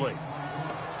defensively.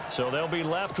 So they'll be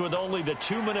left with only the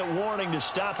 2-minute warning to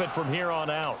stop it from here on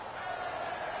out.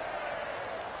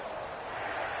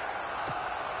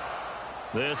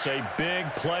 This a big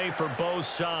play for both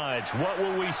sides. What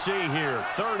will we see here?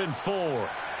 3rd and 4.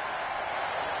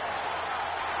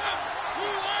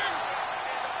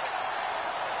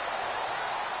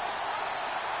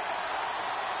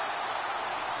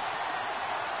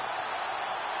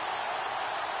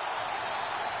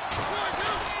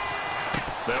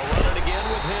 They'll run it again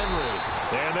with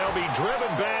Henry. And they'll be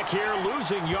driven back here,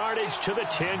 losing yardage to the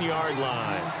 10-yard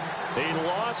line. He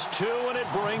lost 2, and it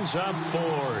brings up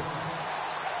 4th.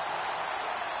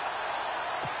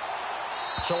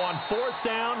 So on 4th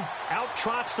down, out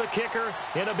trots the kicker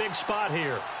in a big spot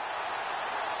here.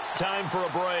 Time for a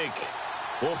break.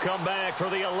 We'll come back for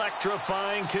the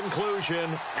electrifying conclusion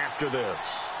after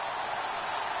this.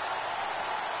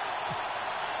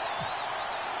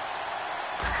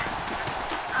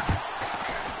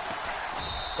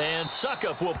 And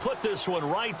Suckup will put this one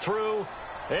right through.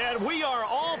 And we are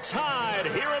all tied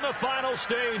here in the final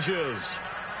stages.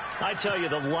 I tell you,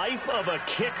 the life of a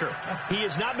kicker. He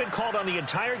has not been called on the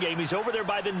entire game. He's over there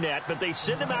by the net, but they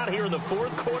send him out here in the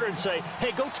 4th quarter and say,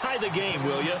 hey, go tie the game,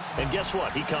 will you? And guess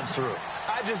what? He comes through.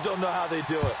 I just don't know how they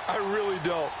do it. I really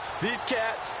don't. These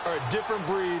cats are a different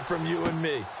breed from you and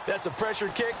me. That's a pressure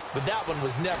kick, but that one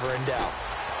was never in doubt.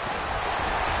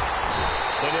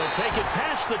 And he'll take it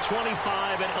past the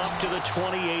 25 and up to the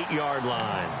 28-yard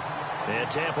line. And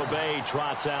Tampa Bay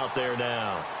trots out there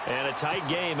now. And a tight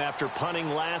game after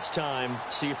punting last time.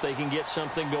 See if they can get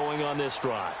something going on this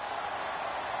drive.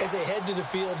 As they head to the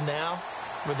field now,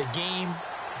 with the game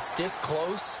this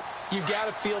close, you've got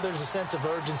to feel there's a sense of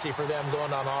urgency for them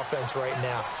going on offense right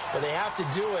now. But they have to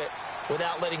do it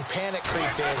without letting panic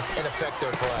creep in and affect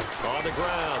their play. On the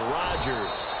ground,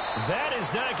 Rodgers. That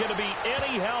is not going to be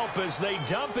any help as they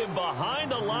dump him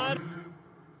behind the line.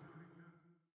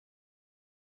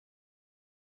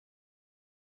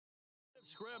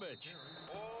 Scrimmage.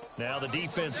 Now the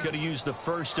defense going to use the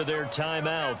first of their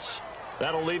timeouts.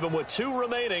 That'll leave them with 2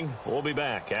 remaining. We'll be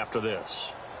back after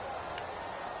this.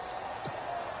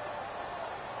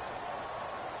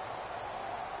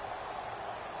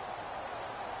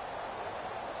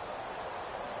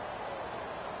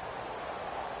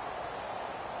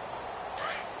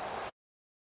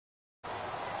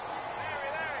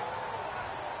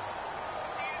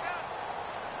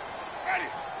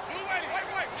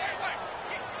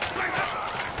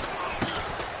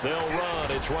 They'll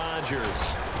run. It's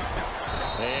Rodgers.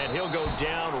 And he'll go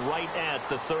down right at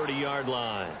the 30-yard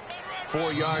line.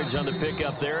 4 yards on the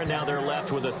pickup there, and now they're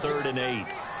left with a 3rd and 8.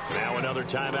 Now another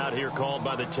timeout here called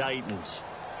by the Titans.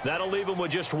 That'll leave them with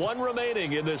just 1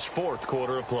 remaining in this 4th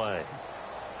quarter of play.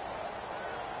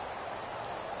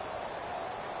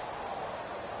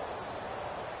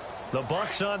 The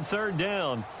Bucs on 3rd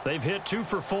down. They've hit 2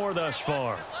 for 4 thus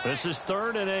far. This is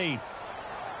 3rd and 8.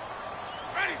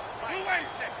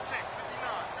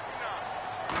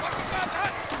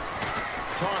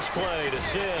 Toss play to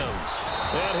Sims.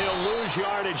 And he'll lose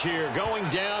yardage here, going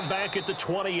down back at the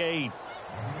 28.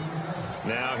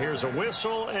 Now here's a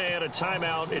whistle and a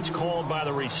timeout. It's called by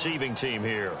the receiving team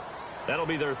here. That'll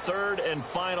be their 3rd and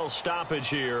final stoppage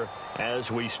here as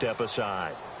we step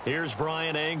aside. Here's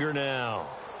Brian Anger now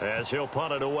as he'll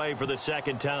punt it away for the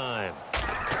 2nd time.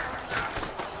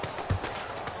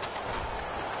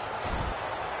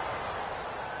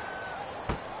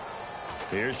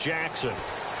 Here's Jackson.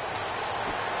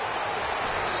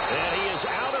 And he is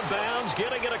out of bounds,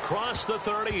 getting it across the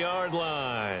 30-yard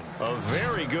line. A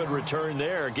very good return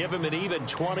there. Give him an even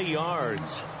 20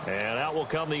 yards. And out will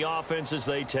come the offense as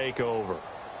they take over.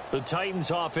 The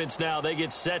Titans offense now, they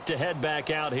get set to head back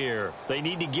out here. They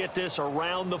need to get this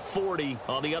around the 40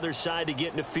 on the other side to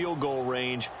get into field goal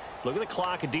range. Look at the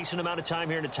clock, a decent amount of time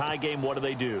here in a tie game. What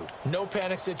do? No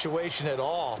panic situation at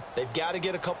all. They've got to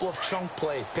get a couple of chunk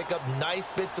plays, pick up nice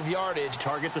bits of yardage.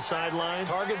 Target the sidelines?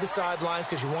 Target the sidelines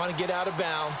because you want to get out of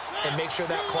bounds and make sure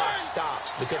that clock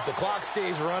stops. Because if the clock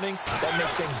stays running, that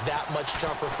makes things that much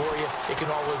tougher for you. It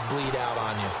can always bleed out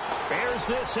on you. There's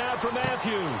this out for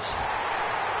Matthews.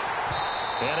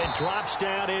 And it drops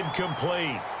down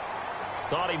incomplete.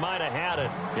 Thought he might have had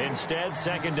it. Instead,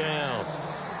 2nd down.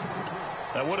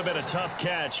 That would have been a tough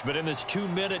catch, but in this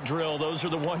 2-minute drill, those are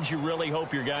the ones you really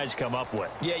hope your guys come up with.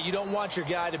 Yeah, you don't want your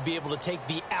guy to be able to take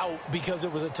the out because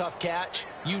it was a tough catch.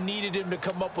 You needed him to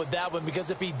come up with that one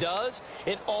because if he does,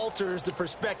 it alters the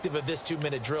perspective of this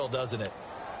 2-minute drill, doesn't it?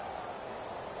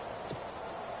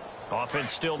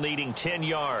 Offense still needing 10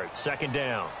 yards, 2nd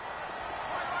down.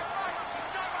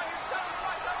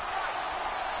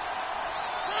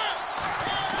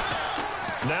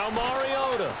 Now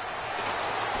Mariota.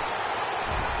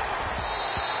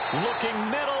 Looking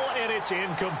middle, and it's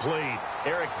incomplete.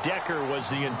 Eric Decker was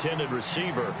the intended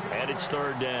receiver, and it's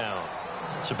 3rd down.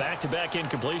 So back-to-back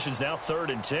incompletions, now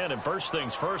 3rd and 10. And first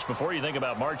things first, before you think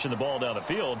about marching the ball down the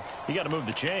field, you got to move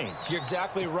the chains. You're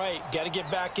exactly right. Got to get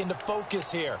back into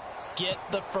focus here. Get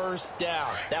the first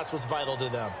down. That's what's vital to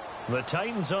them. The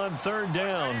Titans on 3rd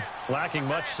down, lacking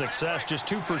much success, just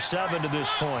 2 for 7 to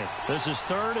this point. This is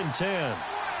 3rd and 10.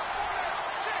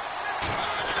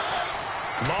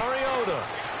 Mariota.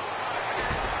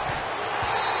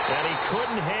 And he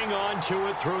couldn't hang on to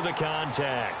it through the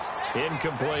contact.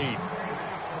 Incomplete.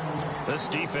 This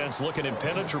defense looking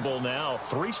impenetrable now.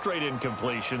 3 straight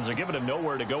incompletions. They're giving him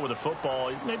nowhere to go with the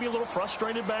football. Maybe a little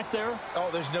frustrated back there. Oh,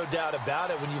 there's no doubt about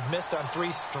it. When you've missed on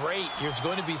 3 straight, there's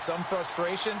going to be some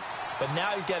frustration. But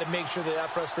now he's got to make sure that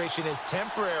that frustration is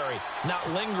temporary, not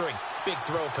lingering. Big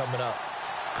throw coming up.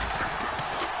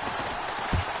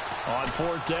 On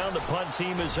 4th down, the punt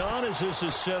team is on as this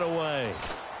is sent away.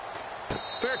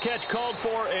 Fair catch called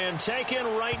for and taken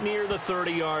right near the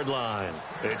 30-yard line.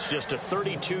 It's just a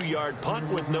 32-yard punt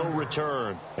with no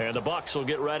return. And the Bucs will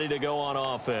get ready to go on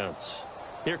offense.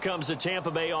 Here comes the Tampa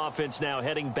Bay offense now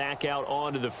heading back out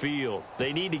onto the field.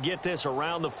 They need to get this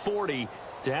around the 40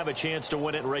 to have a chance to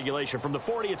win it in regulation. From the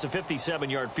 40, it's a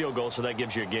 57-yard field goal, so that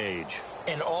gives you a gauge.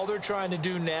 And all they're trying to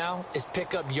do now is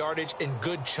pick up yardage in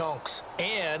good chunks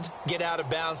and get out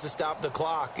of bounds to stop the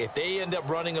clock. If they end up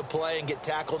running a play and get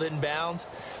tackled in bounds,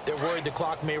 they're worried the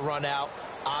clock may run out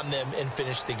on them and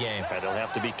finish the game. And they'll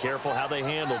have to be careful how they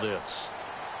handle this.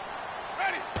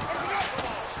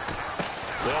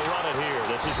 They'll run it here.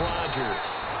 This is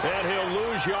Rodgers. And he'll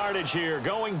lose yardage here,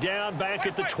 going down back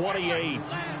at the 28.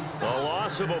 A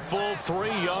loss of a full 3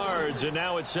 yards, and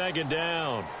now it's 2nd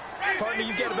down. Partner,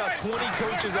 you've got about 20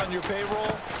 coaches on your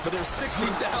payroll, but there's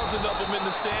 60,000 of them in the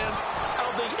stands. I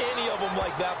don't think any of them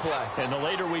like that play. And the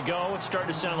later we go, it's starting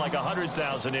to sound like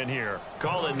 100,000 in here.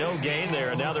 Call it no gain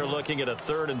there, and now they're looking at a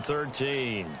 3rd and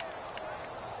 13.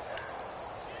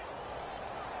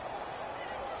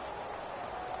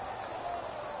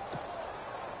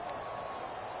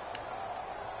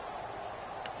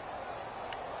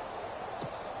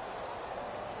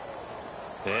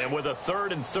 And with a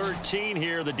 3rd and 13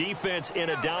 here, the defense in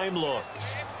a dime look.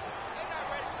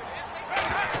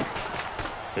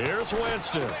 Here's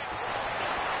Winston.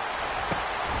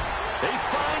 He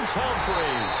finds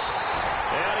Humphries.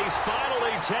 And he's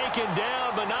finally taken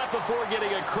down, but not before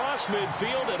getting across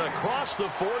midfield and across the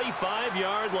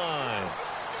 45-yard line.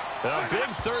 A big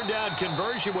 3rd down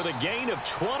conversion with a gain of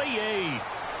 28.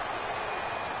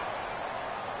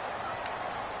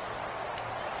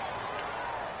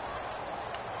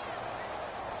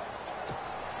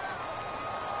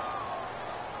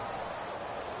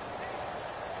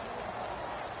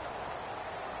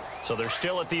 So they're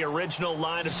still at the original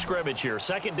line of scrimmage here.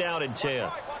 2nd down and 10.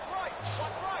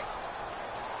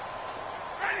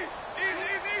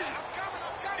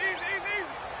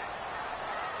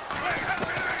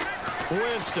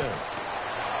 Winston.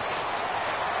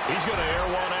 He's going to air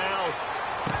one out.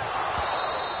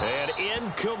 And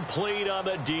incomplete on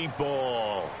the deep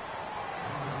ball.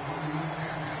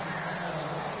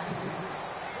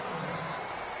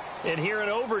 And here in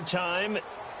overtime,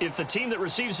 if the team that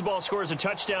receives the ball scores a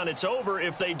touchdown, it's over.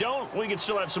 If they don't, we can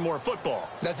still have some more football.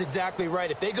 That's exactly right.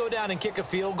 If they go down and kick a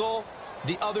field goal,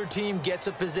 the other team gets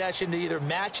a possession to either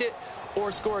match it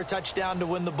or score a touchdown to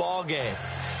win the ball game.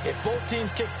 If both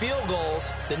teams kick field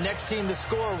goals, the next team to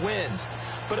score wins.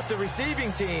 But if the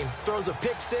receiving team throws a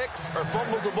pick 6 or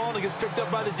fumbles the ball and it gets picked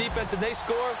up by the defense and they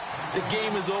score, the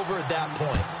game is over at that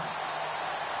point.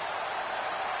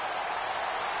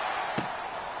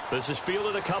 This is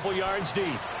fielded a couple yards deep.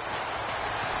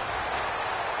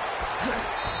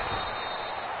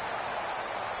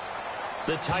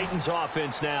 The Titans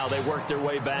offense now, they work their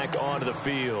way back onto the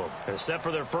field. Set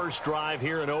for their first drive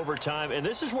here in overtime, and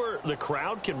this is where the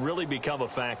crowd can really become a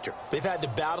factor. They've had to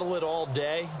battle it all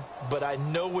day, but I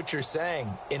know what you're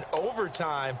saying. In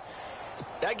overtime,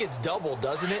 that gets doubled,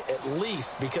 doesn't it? At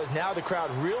least, because now the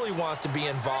crowd really wants to be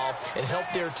involved and help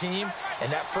their team,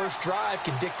 and that first drive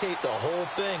can dictate the whole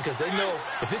thing because they know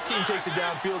if this team takes it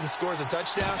downfield and scores a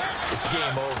touchdown, it's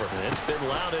game over. It's been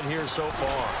loud in here so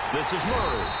far. This is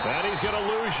Murray, and he's going to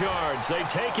lose yards. They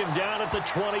take him down at the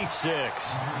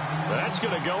 26. That's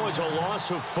going to go as a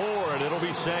loss of 4, and it'll be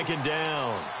 2nd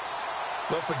down.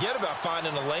 Well, forget about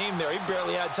finding a lane there. He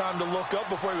barely had time to look up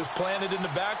before he was planted in the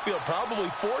backfield. Probably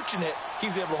fortunate he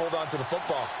was able to hold on to the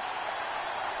football.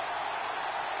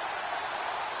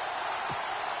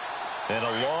 And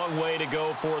a long way to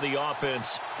go for the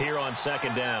offense here on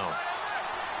 2nd down.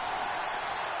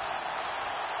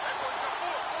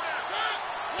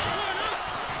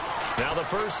 Now the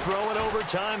first throw in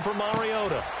overtime for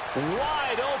Mariota.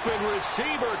 Wide open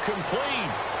receiver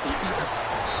complete.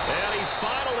 And he's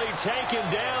finally taken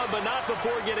down, but not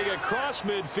before getting across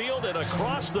midfield and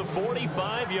across the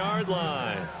 45-yard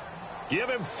line. Give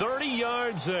him 30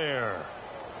 yards there.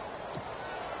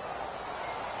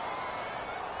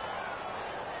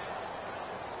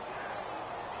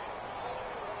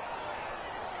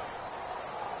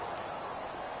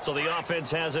 So the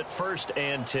offense has it 1st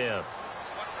and 10.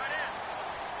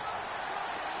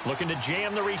 Looking to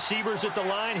jam the receivers at the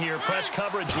line here. Press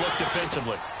coverage look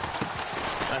defensively.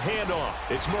 A handoff.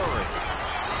 It's Murray.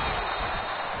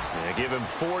 Yeah, give him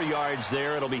 4 yards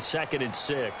there. It'll be 2nd and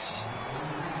 6.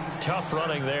 Tough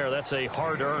running there. That's a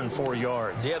hard-earned 4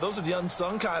 yards. Yeah, those are the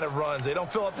unsung kind of runs. They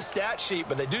don't fill up the stat sheet,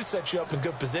 but they do set you up in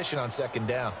good position on 2nd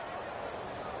down.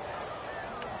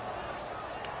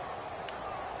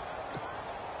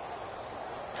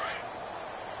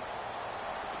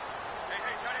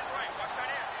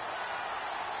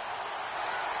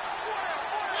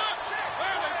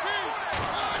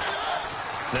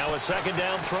 Now a 2nd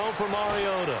down throw for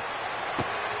Mariota.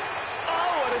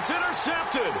 Oh, and it's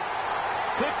intercepted.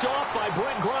 Picked off by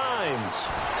Brent Grimes.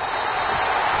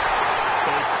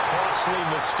 A costly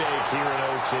mistake here in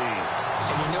OT.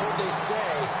 And you know what they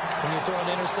say, when you throw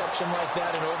an interception like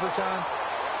that in overtime,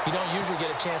 you don't usually get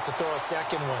a chance to throw a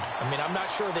second one. I mean, I'm not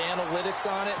sure the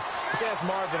analytics on it. Let's ask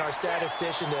Marvin, our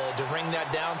statistician, to ring that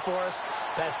down for us.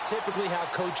 That's typically how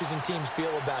coaches and teams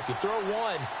feel about it. If you throw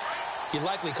one, you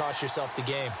likely cost yourself the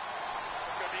game.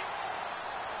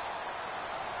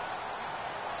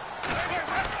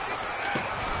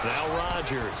 Now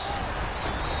Rodgers.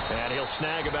 And he'll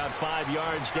snag about 5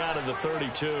 yards down to the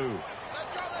 32.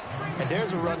 And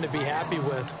there's a run to be happy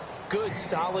with. Good,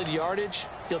 solid yardage.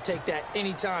 He'll take that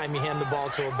anytime you hand the ball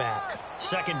to a back.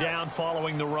 2nd down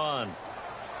following the run.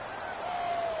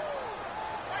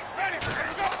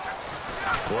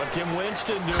 What can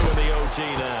Winston do in the OT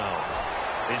now?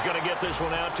 He's going to get this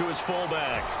one out to his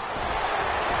fullback.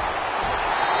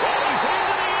 And he's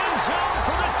into the end zone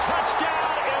for the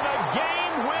touchdown and the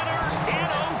game winner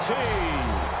in OT.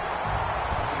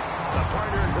 A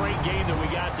partner, a great game that we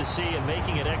got to see and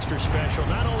making it extra special.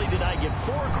 Not only did I get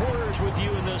 4 quarters with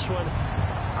you in this one,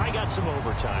 I got some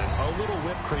overtime. A little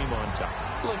whipped cream on top.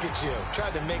 Look at you.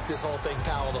 Tried to make this whole thing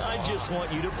palatable. I just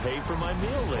want you to pay for my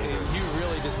meal later. You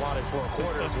really just wanted 4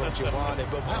 quarters what you wanted.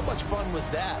 But how much fun was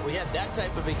that? We had that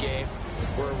type of a game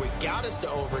where we got us to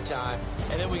overtime,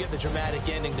 and then we get the dramatic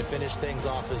ending to finish things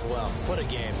off as well. What a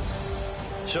game.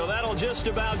 So that'll just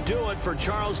about do it for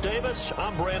Charles Davis.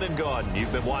 I'm Brandon Gaudin.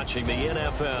 You've been watching the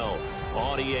NFL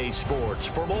on EA Sports.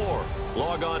 For more,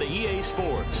 log on to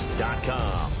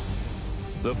easports.com.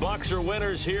 The Bucs are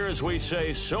winners here as we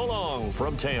say so long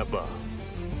from Tampa.